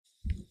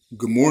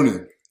Good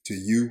morning to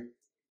you,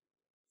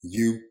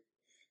 you,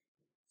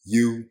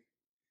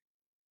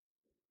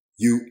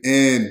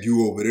 and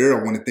you over there.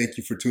 I want to thank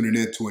you for tuning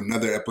in to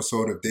another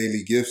episode of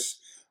Daily Gifts.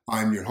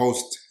 I'm your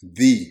host,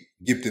 The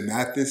Gifted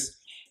Mathis,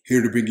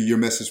 here to bring you your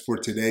message for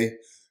today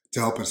to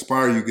help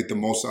inspire you get the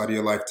most out of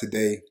your life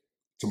today,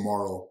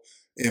 tomorrow,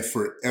 and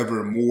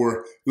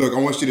forevermore. Look,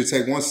 I want you to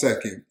take 1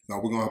 second.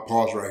 Now, we're going to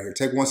pause right here.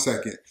 Take 1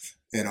 second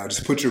and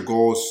just put your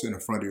goals in the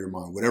front of your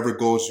mind. Whatever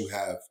goals you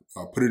have,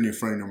 put it in your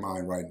front of your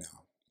mind right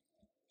now.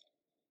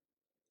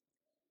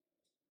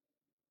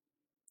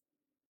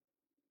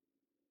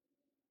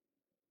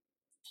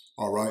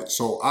 All right.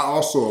 So I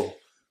also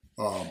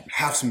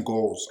have some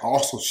goals. I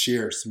also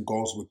share some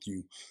goals with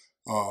you.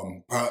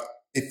 But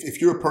if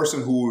you're a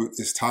person who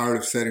is tired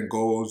of setting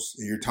goals,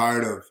 and you're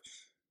tired of,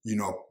 you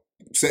know,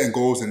 setting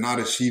goals and not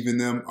achieving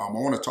them, I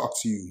want to talk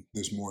to you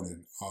this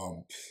morning.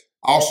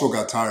 I also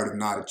got tired of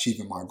not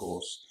achieving my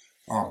goals.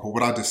 But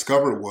what I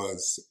discovered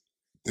was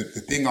the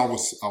thing I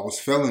was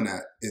failing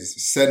at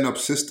is setting up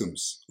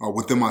systems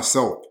within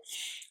myself,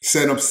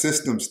 setting up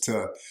systems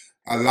to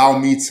allow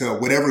me to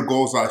whatever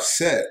goals I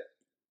set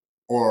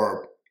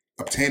or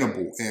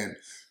obtainable, and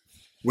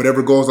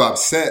whatever goals I've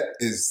set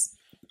is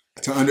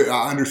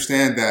I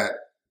understand that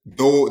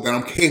though that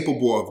I'm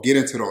capable of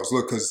getting to those.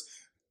 Look, because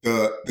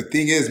the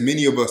thing is,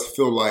 many of us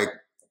feel like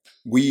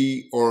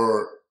we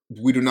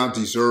do not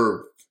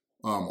deserve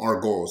our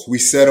goals. We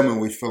set them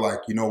and we feel like,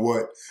 you know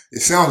what,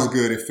 it sounds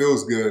good, it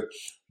feels good,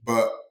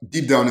 but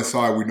deep down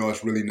inside we know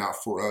it's really not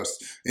for us.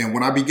 And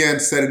when I began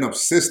setting up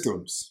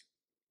systems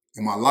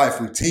in my life,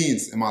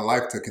 routines in my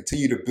life to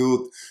continue to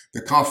build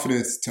the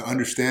confidence to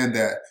understand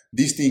that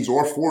these things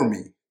are for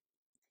me,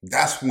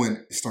 that's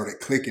when it started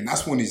clicking.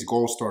 That's when these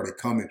goals started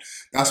coming.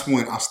 That's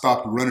when I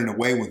stopped running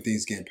away when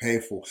things get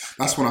painful.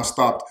 That's when I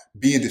stopped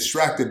being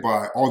distracted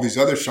by all these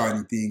other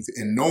shiny things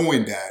and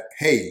knowing that,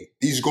 hey,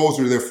 these goals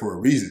are there for a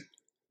reason.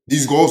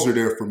 These goals are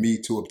there for me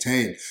to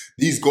obtain.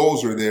 These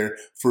goals are there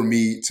for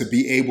me to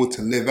be able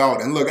to live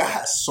out. And look, I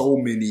had so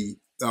many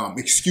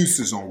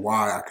excuses on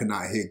why I could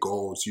not hit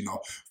goals,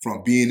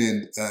 from being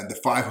in the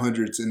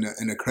 500s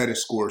in the credit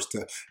scores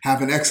to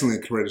have an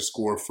excellent credit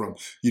score, from,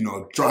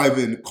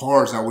 driving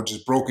cars that were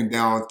just broken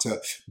down to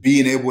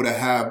being able to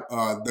have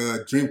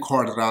the dream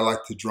car that I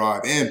like to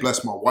drive and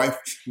bless my wife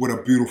with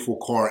a beautiful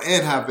car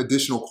and have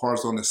additional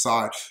cars on the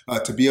side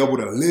to be able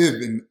to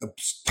live in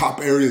top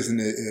areas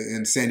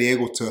in San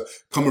Diego, to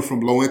coming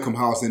from low income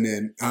housing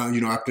and,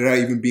 after that,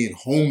 even being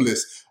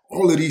homeless.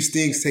 All of these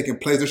things taking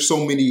place. There's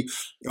so many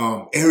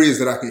areas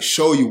that I can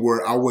show you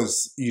where I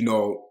was,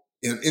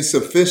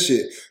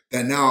 insufficient,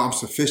 that now I'm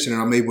sufficient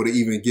and I'm able to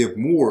even give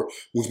more,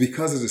 was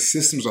because of the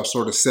systems I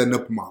started setting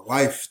up in my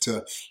life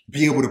to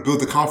be able to build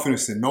the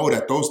confidence to know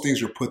that those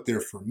things are put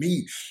there for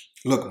me.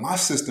 Look, my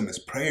system is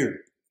prayer.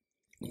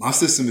 My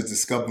system is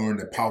discovering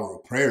the power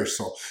of prayer.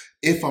 So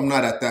if I'm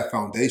not at that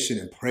foundation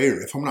in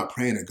prayer, if I'm not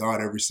praying to God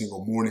every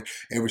single morning,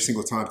 every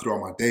single time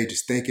throughout my day,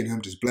 just thanking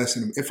Him, just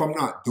blessing Him, if I'm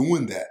not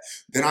doing that,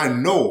 then I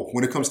know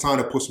when it comes time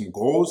to put some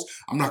goals,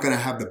 I'm not going to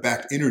have the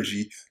back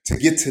energy to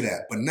get to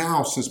that. But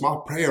now, since my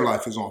prayer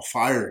life is on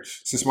fire,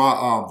 since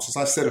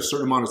I set a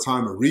certain amount of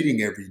time of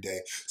reading every day,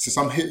 since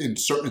I'm hitting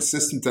certain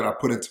systems that I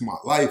put into my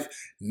life,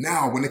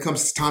 now when it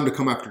comes time to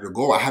come after the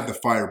goal, I have the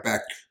fire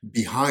back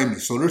behind me.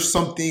 So there's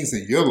some things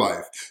in your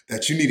life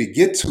that you need to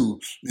get to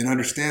and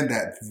understand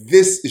that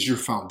this is your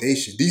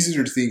foundation. These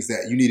are the things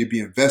that you need to be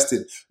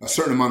invested a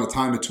certain amount of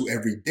time into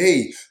every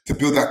day to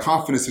build that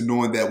confidence in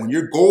knowing that when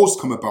your goals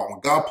come about, when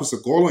God puts a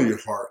goal in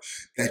your heart,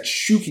 that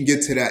you can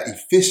get to that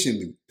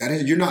efficiently, that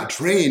is, you're not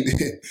drained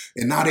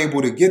and not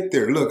able to get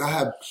there. Look, I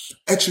have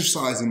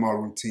exercise in my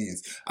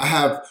routines. I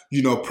have,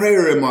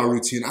 prayer in my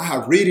routine. I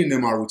have reading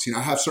in my routine.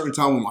 I have certain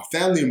time with my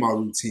family in my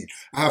routine.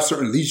 I have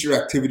certain leisure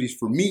activities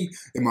for me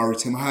in my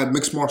routine. I have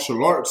mixed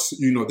martial arts.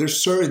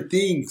 There's certain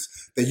things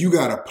that you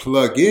got to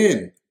plug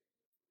in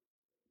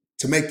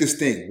to make this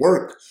thing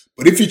work.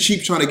 But if you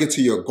keep trying to get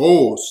to your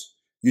goals,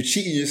 you're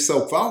cheating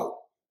yourself out.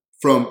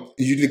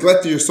 You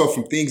neglect yourself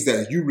from things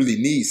that you really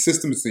need,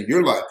 systems in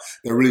your life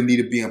that really need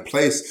to be in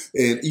place.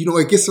 And,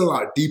 it gets a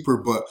lot deeper,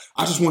 but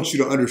I just want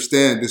you to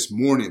understand this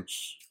morning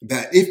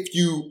that if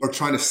you are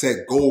trying to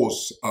set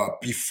goals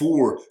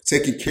before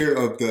taking care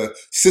of the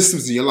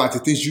systems in your life, the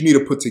things you need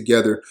to put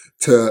together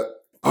to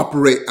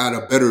operate at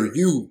a better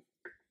you,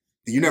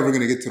 you're never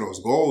going to get to those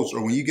goals.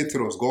 Or when you get to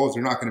those goals,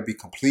 they're not going to be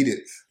completed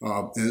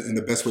in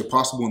the best way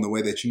possible, in the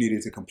way that you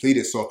needed to complete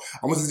it. So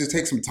I want you to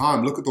take some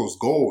time, look at those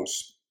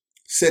goals,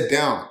 sit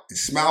down and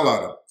smile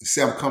at them and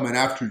say, I'm coming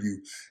after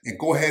you, and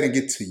go ahead and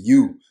get to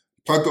you.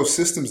 Plug those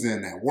systems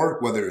in that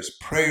work, whether it's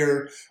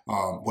prayer,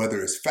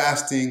 whether it's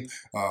fasting,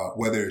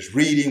 whether it's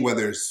reading,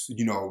 whether it's,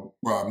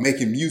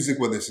 making music,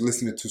 whether it's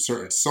listening to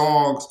certain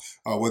songs,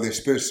 whether it's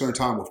spending certain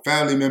time with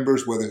family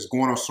members, whether it's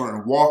going on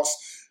certain walks.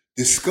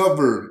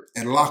 Discover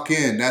and lock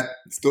in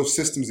those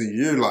systems in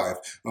your life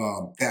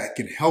that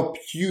can help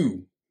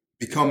you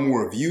become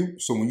more of you.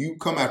 So when you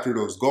come after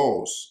those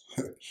goals,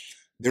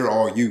 they're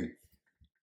all you.